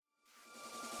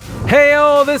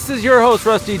Heyo, this is your host,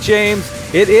 Rusty James.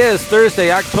 It is Thursday,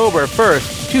 October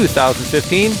 1st,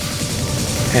 2015,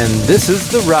 and this is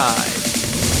The Ride.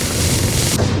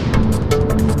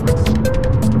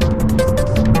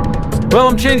 Well,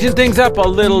 I'm changing things up a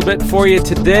little bit for you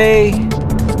today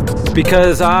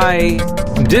because I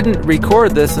didn't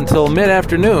record this until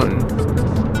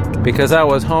mid-afternoon because I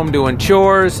was home doing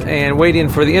chores and waiting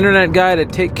for the internet guy to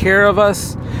take care of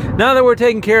us. Now that we're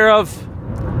taken care of,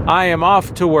 I am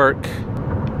off to work.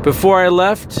 Before I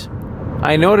left,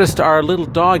 I noticed our little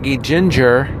doggy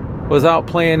Ginger was out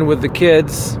playing with the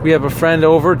kids. We have a friend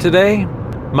over today.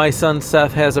 My son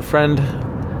Seth has a friend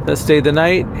that stayed the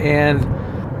night, and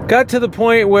got to the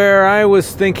point where I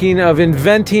was thinking of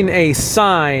inventing a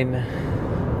sign.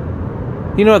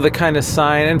 You know, the kind of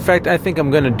sign. In fact, I think I'm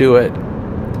going to do it.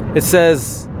 It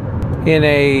says in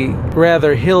a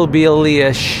rather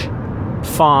hillbilly-ish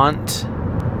font,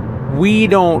 "We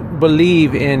don't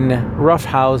believe in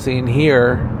roughhousing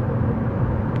here,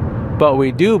 but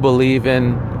we do believe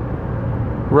in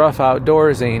rough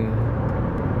outdoorsing."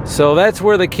 So that's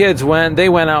where the kids went. They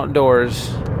went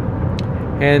outdoors.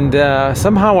 And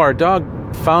somehow our dog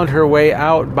found her way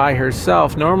out by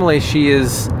herself. Normally she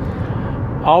is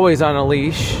always on a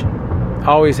leash,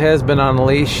 always has been on a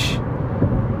leash.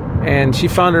 And she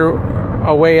found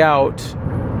a way out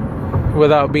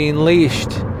without being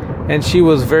leashed. And she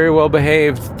was very well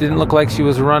behaved. Didn't look like she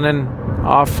was running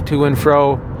off to and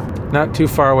fro, not too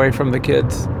far away from the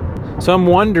kids. So I'm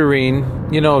wondering,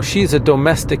 she's a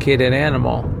domesticated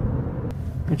animal,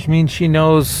 which means she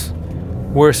knows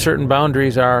where certain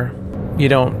boundaries are. You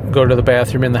don't go to the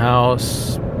bathroom in the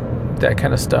house, that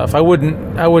kind of stuff. I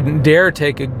wouldn't dare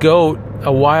take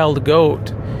a wild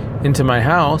goat into my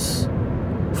house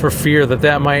for fear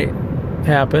that might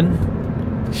happen.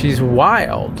 She's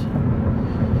wild.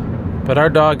 But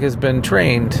our dog has been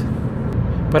trained.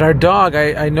 But our dog,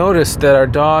 I noticed that our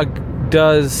dog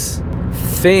does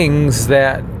things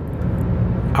that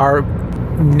are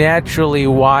naturally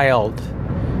wild.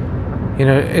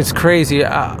 It's crazy.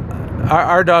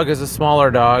 Our dog is a smaller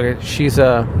dog. She's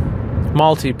a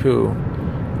Maltipoo.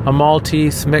 A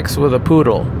Maltese mixed with a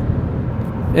poodle.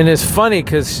 And it's funny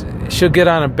because she'll get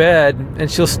on a bed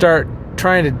and she'll start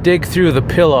trying to dig through the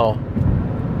pillow.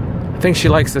 I think she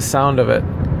likes the sound of it.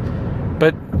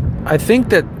 But I think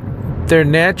that they're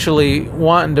naturally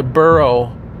wanting to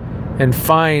burrow and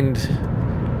find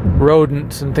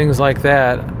rodents and things like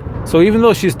that. So even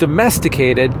though she's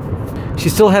domesticated, she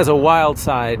still has a wild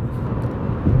side.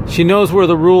 She knows where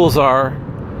the rules are,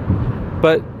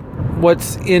 but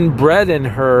what's inbred in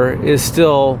her is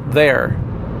still there.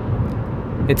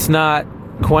 It's not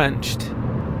quenched.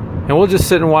 And we'll just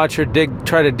sit and watch her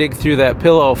try to dig through that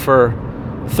pillow for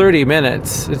 30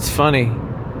 minutes. It's funny.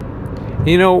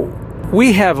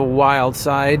 We have a wild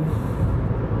side.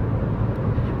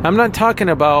 I'm not talking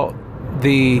about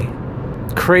the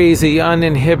crazy,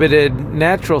 uninhibited,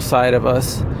 natural side of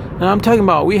us. And I'm talking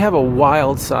about we have a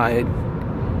wild side.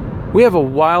 We have a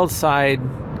wild side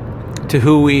to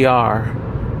who we are.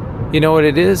 You know what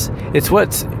it is? It's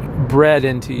what's bred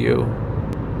into you.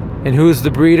 And who's the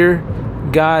breeder?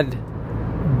 God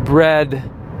bred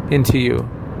into you,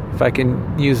 if I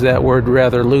can use that word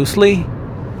rather loosely,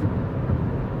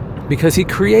 because he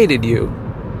created you.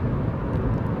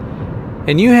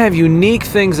 And you have unique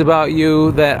things about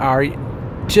you that are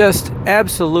just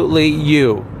absolutely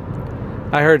you.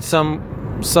 I heard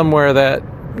somewhere that,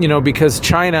 because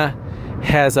China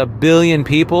has 1 billion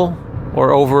people,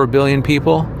 or over 1 billion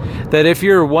people, that if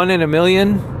you're 1 in a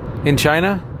million in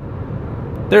China,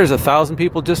 there's 1,000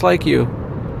 people just like you.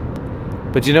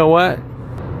 But you know what?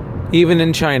 Even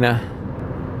in China,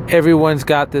 everyone's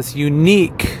got this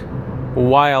unique,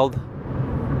 wild,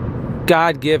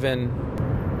 God-given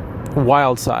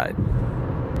wild side.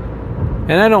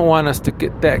 And I don't want us to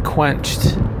get that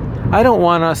quenched. I don't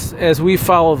want us, as we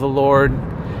follow the Lord,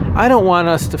 I don't want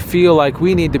us to feel like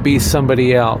we need to be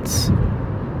somebody else.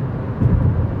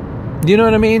 Do you know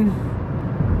what I mean?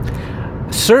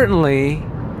 Certainly,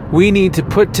 we need to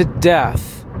put to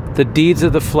death the deeds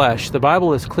of the flesh. The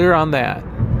Bible is clear on that.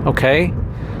 Okay?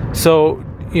 So,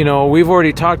 we've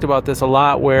already talked about this a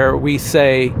lot where we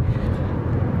say,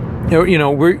 we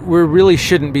really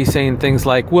shouldn't be saying things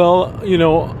like, well,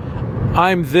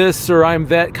 I'm this or I'm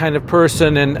that kind of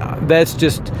person, and that's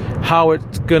just how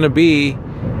it's going to be.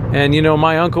 And,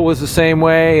 my uncle was the same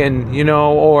way, and,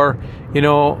 or,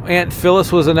 Aunt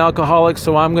Phyllis was an alcoholic,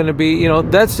 so I'm going to be,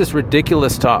 that's just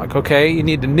ridiculous talk, okay? You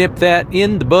need to nip that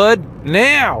in the bud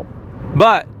now.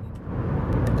 But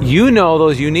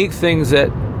those unique things that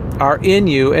are in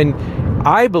you, and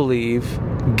I believe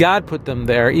God put them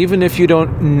there, even if you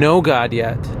don't know God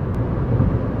yet.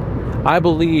 I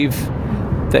believe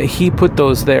that He put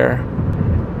those there.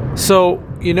 So,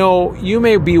 you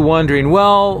may be wondering,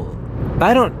 well,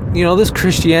 this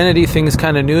Christianity thing is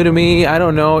kind of new to me. I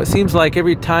don't know. It seems like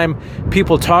every time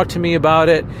people talk to me about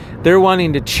it, they're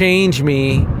wanting to change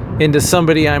me into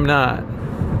somebody I'm not.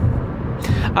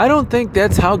 I don't think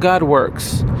that's how God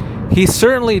works. He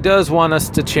certainly does want us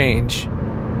to change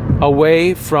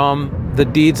away from the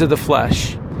deeds of the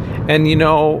flesh. And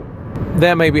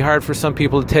that may be hard for some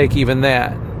people to take, even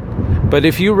that. But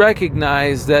if you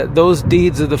recognize that those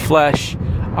deeds of the flesh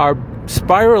are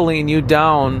spiraling you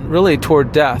down really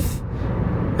toward death,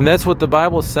 and that's what the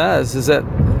Bible says, is that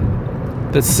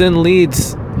sin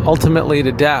leads ultimately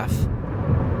to death.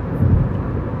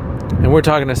 And we're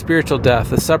talking a spiritual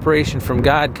death, a separation from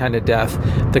God kind of death,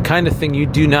 the kind of thing you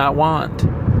do not want.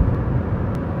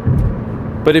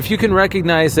 But if you can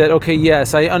recognize that, okay,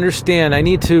 yes, I understand, I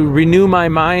need to renew my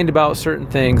mind about certain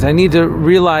things. I need to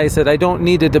realize that I don't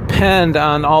need to depend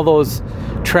on all those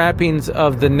trappings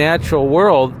of the natural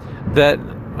world that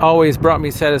always brought me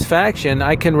satisfaction.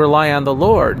 I can rely on the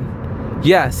Lord.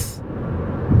 Yes,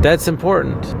 that's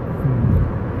important.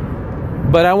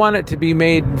 But I want it to be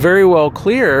made very well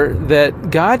clear that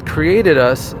God created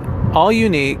us all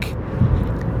unique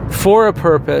for a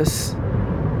purpose.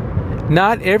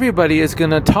 Not everybody is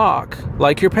going to talk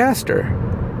like your pastor.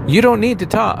 You don't need to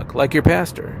talk like your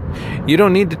pastor. You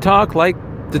don't need to talk like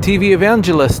the TV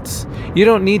evangelists. You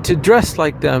don't need to dress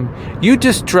like them. You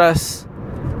just dress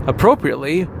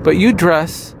appropriately, but you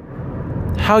dress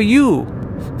how you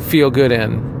feel good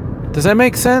in. Does that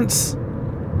make sense?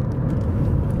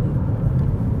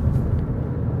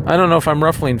 I don't know if I'm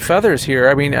ruffling feathers here.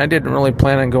 I mean, I didn't really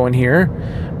plan on going here,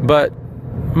 but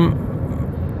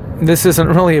this isn't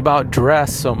really about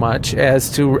dress so much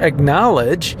as to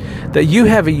acknowledge that you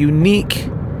have a unique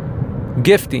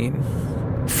gifting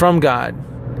from God.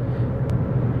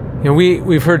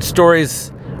 We've heard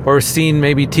stories or seen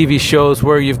maybe TV shows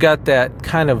where you've got that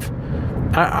kind of,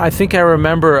 I think I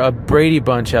remember a Brady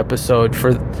Bunch episode,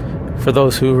 for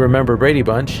those who remember Brady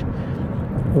Bunch,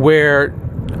 where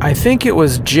I think it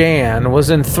was Jan was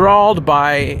enthralled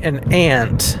by an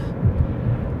ant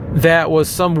that was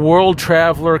some world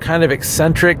traveler, kind of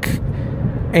eccentric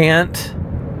ant.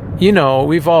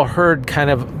 We've all heard kind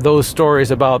of those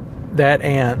stories about that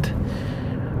ant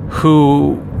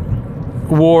who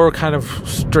wore kind of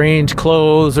strange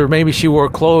clothes, or maybe she wore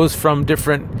clothes from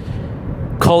different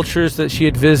cultures that she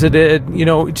had visited.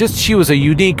 She was a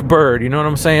unique bird. You know what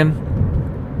I'm saying?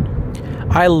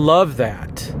 I love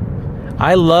that.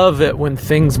 I love it when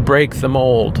things break the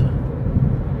mold.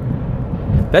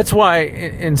 That's why,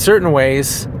 in certain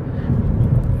ways,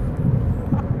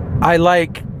 I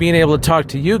like being able to talk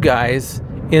to you guys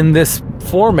in this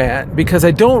format, because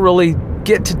I don't really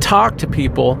get to talk to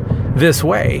people this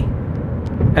way.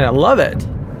 And I love it.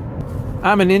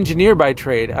 I'm an engineer by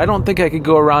trade. I don't think I could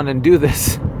go around and do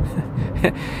this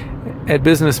at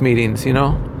business meetings,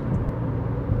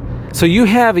 So you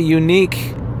have a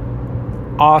unique,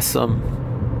 awesome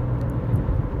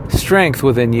strength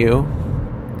within you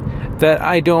that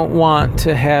I don't want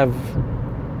to have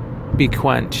be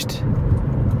quenched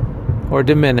or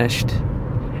diminished.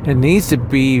 It needs to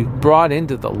be brought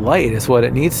into the light, is what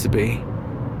it needs to be.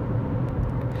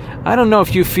 I don't know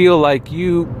if you feel like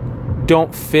you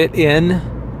don't fit in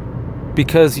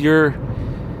because you're,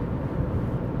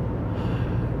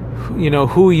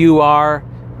 who you are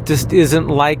just isn't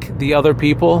like the other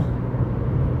people.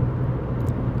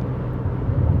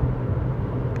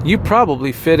 You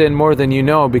probably fit in more than you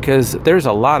know, because there's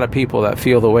a lot of people that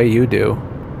feel the way you do.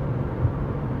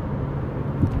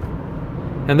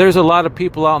 And there's a lot of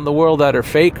people out in the world that are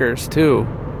fakers too.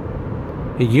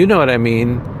 You know what I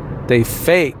mean? They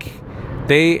fake.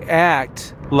 They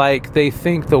act like they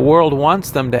think the world wants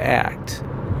them to act.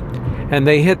 And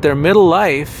they hit their middle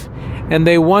life and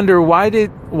they wonder why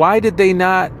did they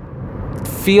not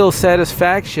feel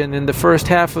satisfaction in the first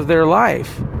half of their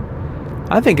life?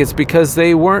 I think it's because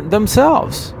they weren't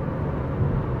themselves.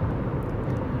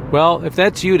 Well, if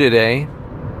that's you today,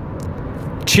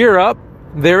 cheer up.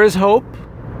 There is hope,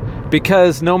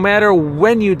 because no matter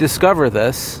when you discover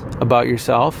this about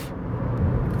yourself,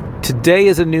 today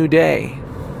is a new day.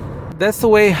 That's the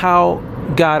way how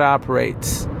God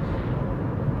operates.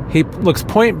 He looks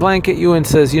point blank at you and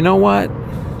says, you know what?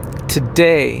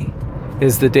 Today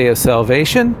is the day of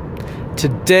salvation.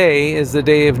 Today is the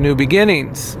day of new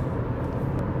beginnings.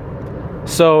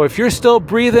 So if you're still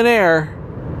breathing air,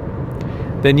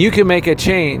 then you can make a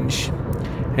change,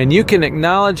 and you can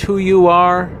acknowledge who you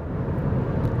are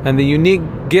and the unique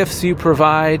gifts you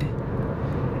provide.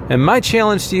 And my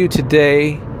challenge to you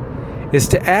today is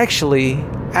to actually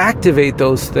activate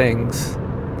those things.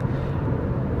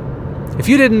 If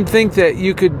you didn't think that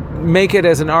you could make it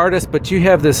as an artist, but you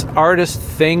have this artist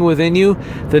thing within you,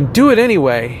 then do it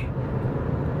anyway.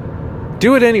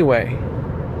 Do it anyway.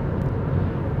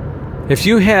 If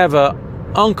you have a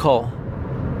uncle,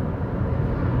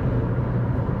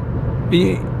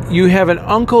 you have an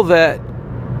uncle that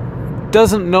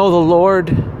doesn't know the Lord,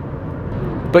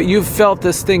 but you've felt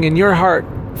this thing in your heart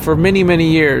for many,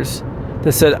 many years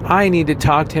that said, I need to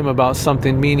talk to him about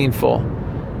something meaningful,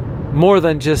 more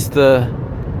than just the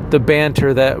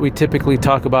banter that we typically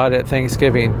talk about at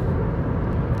Thanksgiving.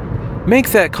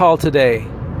 Make that call today.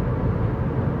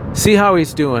 See how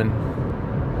he's doing.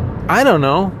 I don't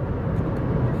know.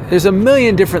 There's a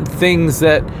million different things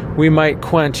that we might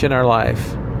quench in our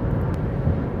life.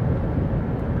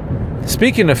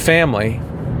 Speaking of family,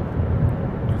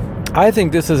 I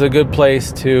think this is a good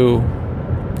place to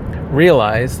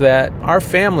realize that our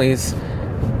families,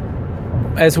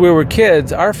 as we were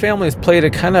kids, our families played a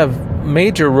kind of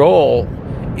major role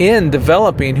in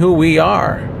developing who we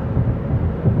are.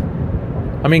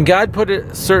 I mean, God put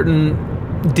a certain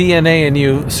DNA in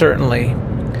you, certainly,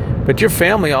 but your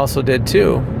family also did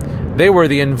too. They were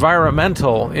the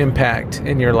environmental impact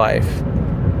in your life.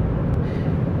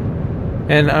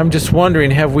 And I'm just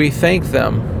wondering, have we thanked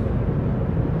them?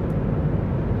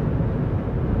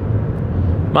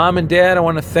 Mom and Dad, I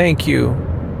want to thank you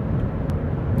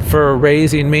for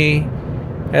raising me.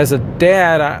 As a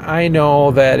dad, I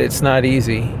know that it's not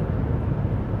easy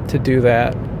to do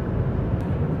that.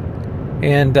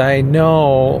 And I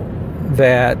know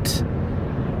that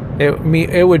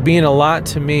it would mean a lot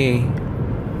to me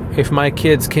if my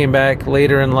kids came back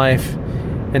later in life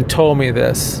and told me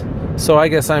this. So I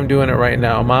guess I'm doing it right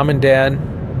now. Mom and Dad,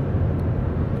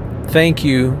 thank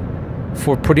you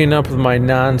for putting up with my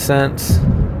nonsense.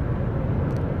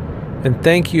 And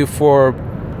thank you for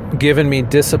giving me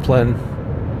discipline,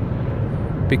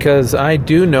 because I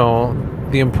do know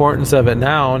the importance of it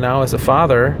now. Now as a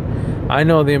father, I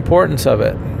know the importance of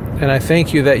it. And I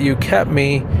thank you that you kept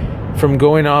me from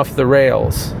going off the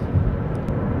rails.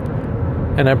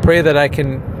 And I pray that I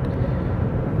can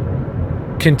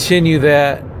continue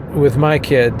that with my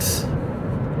kids.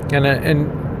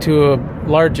 And to a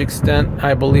large extent,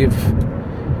 I believe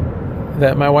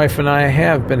that my wife and I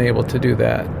have been able to do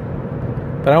that.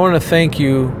 But I want to thank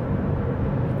you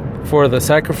for the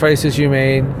sacrifices you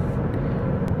made,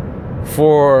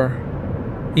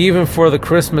 even for the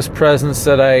Christmas presents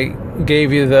that I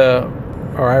gave you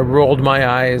I rolled my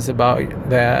eyes about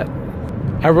that.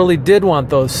 I really did want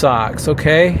those socks,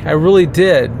 okay? I really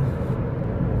did.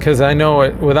 Because I know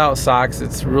without socks,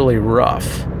 it's really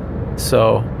rough.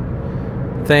 So,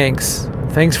 thanks.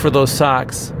 Thanks for those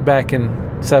socks back in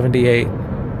 78.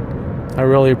 I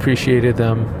really appreciated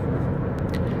them.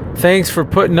 Thanks for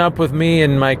putting up with me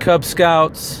in my Cub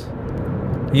Scouts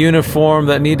uniform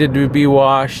that needed to be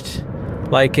washed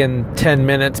like in 10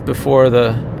 minutes before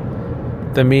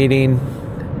the meeting.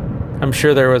 I'm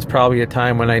sure there was probably a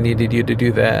time when I needed you to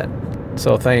do that.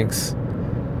 So thanks.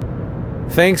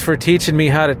 Thanks for teaching me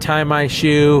how to tie my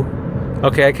shoe.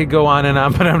 Okay, I could go on and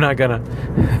on, but I'm not gonna.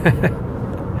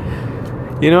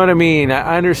 You know what I mean?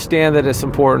 I understand that it's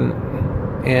important.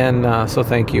 And so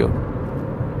thank you.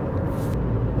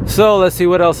 So let's see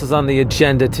what else is on the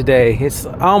agenda today. It's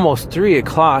almost 3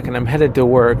 o'clock and I'm headed to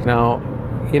work. Now,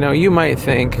 you might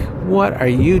think, what are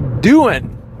you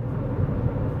doing?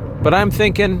 But I'm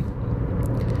thinking,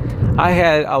 I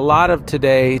had a lot of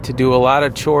today to do, a lot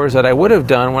of chores that I would have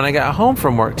done when I got home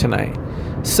from work tonight.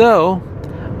 So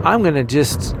I'm going to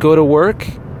just go to work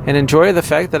and enjoy the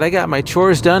fact that I got my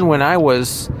chores done when I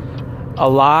was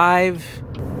alive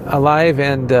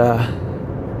and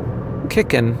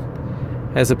kicking,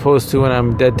 as opposed to when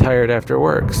I'm dead tired after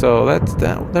work. So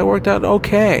that worked out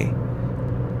okay.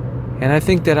 And I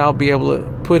think that I'll be able to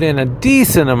put in a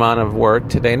decent amount of work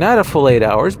today. Not a full 8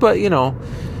 hours, but,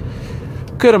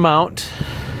 good amount.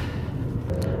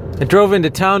 I drove into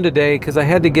town today because I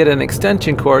had to get an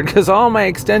extension cord, because all my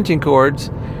extension cords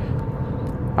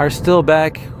are still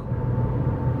back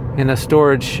in a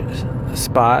storage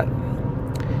spot.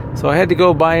 So I had to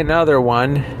go buy another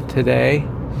one today.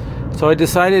 So I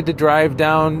decided to drive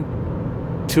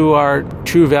down to our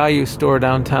True Value store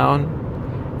downtown.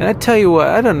 And I tell you what,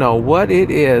 I don't know what it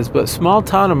is, but small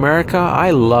town America,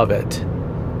 I love it.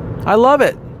 I love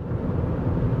it.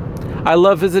 I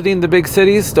love visiting the big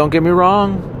cities, don't get me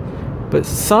wrong. But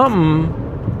something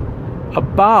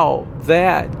about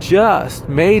that just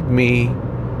made me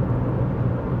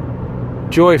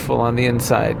joyful on the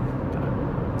inside.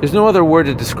 There's no other word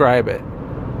to describe it.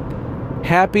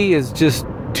 Happy is just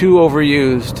too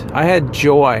overused. I had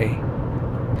joy.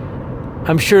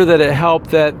 I'm sure that it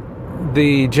helped that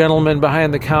the gentleman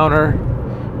behind the counter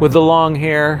with the long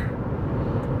hair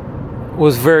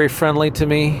was very friendly to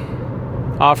me,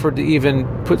 offered to even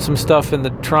put some stuff in the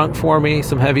trunk for me,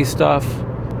 some heavy stuff.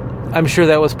 I'm sure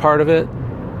that was part of it.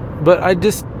 But I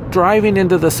just, driving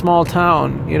into the small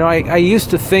town, I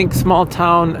used to think small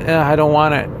town, I don't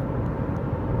want it.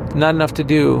 Not enough to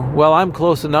do. Well, I'm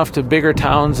close enough to bigger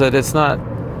towns that it's not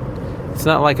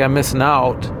like I'm missing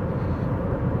out.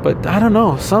 But I don't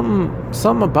know,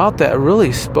 something about that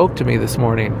really spoke to me this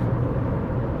morning.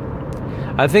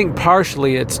 I think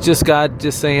partially it's just God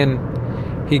just saying,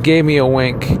 He gave me a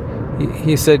wink.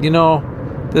 He said,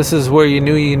 this is where you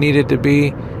knew you needed to be,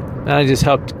 and I just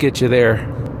helped get you there.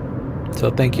 So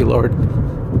thank you, Lord.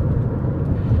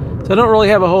 So I don't really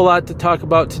have a whole lot to talk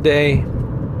about today.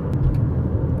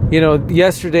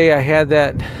 Yesterday I had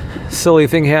that silly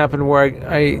thing happen where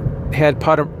I had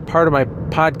part of my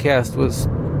podcast was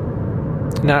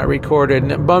not recorded,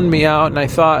 and it bummed me out, and I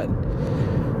thought,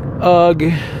 ugh,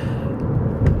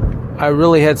 I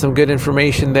really had some good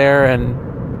information there,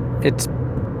 and it's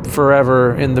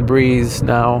forever in the breeze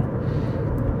now.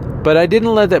 But I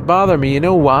didn't let that bother me. You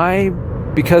know why?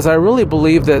 Because I really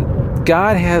believe that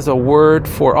God has a word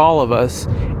for all of us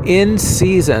in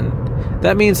season.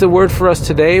 That means the word for us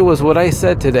today was what I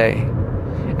said today.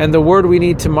 And the word we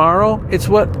need tomorrow, it's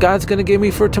what God's going to give me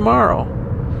for tomorrow.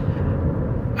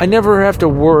 I never have to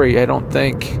worry, I don't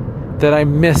think, that I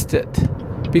missed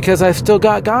it. Because I've still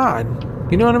got God.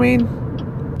 You know what I mean?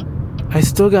 I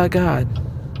still got God.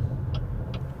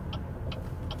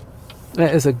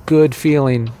 That is a good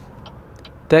feeling.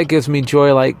 That gives me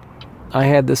joy like I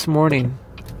had this morning.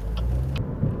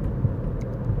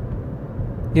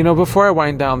 Before I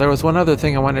wind down, there was one other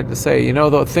thing I wanted to say.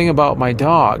 The thing about my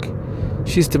dog,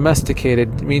 she's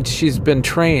domesticated. I mean, she's been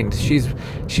trained.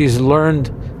 She's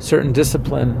learned certain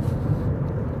discipline.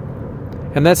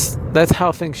 And that's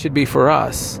how things should be for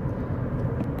us.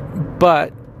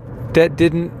 But that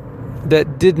didn't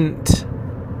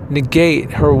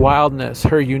negate her wildness,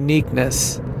 her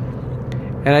uniqueness.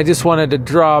 And I just wanted to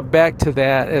draw back to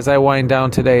that as I wind down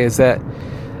today, is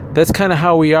that's kind of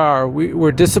how we are.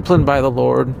 We're disciplined by the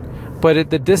Lord, but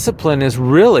the discipline is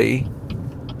really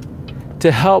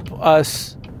to help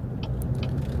us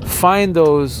find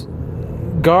those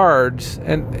guards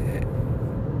and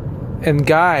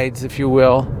guides, if you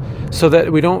will, so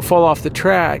that we don't fall off the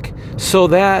track, so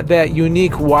that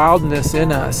unique wildness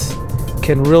in us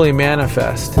can really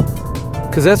manifest.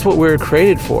 Because that's what we're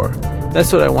created for.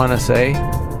 That's what I want to say.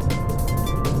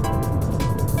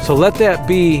 So let that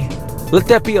be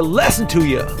a lesson to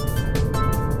you.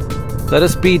 Let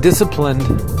us be disciplined,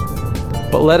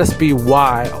 but let us be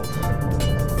wild.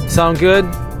 Sound good?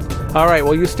 All right,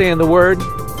 well, you stay in the Word.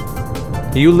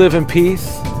 You live in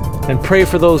peace, and pray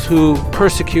for those who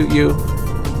persecute you.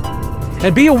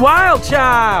 And be a wild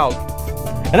child.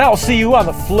 And I will see you on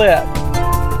the flip.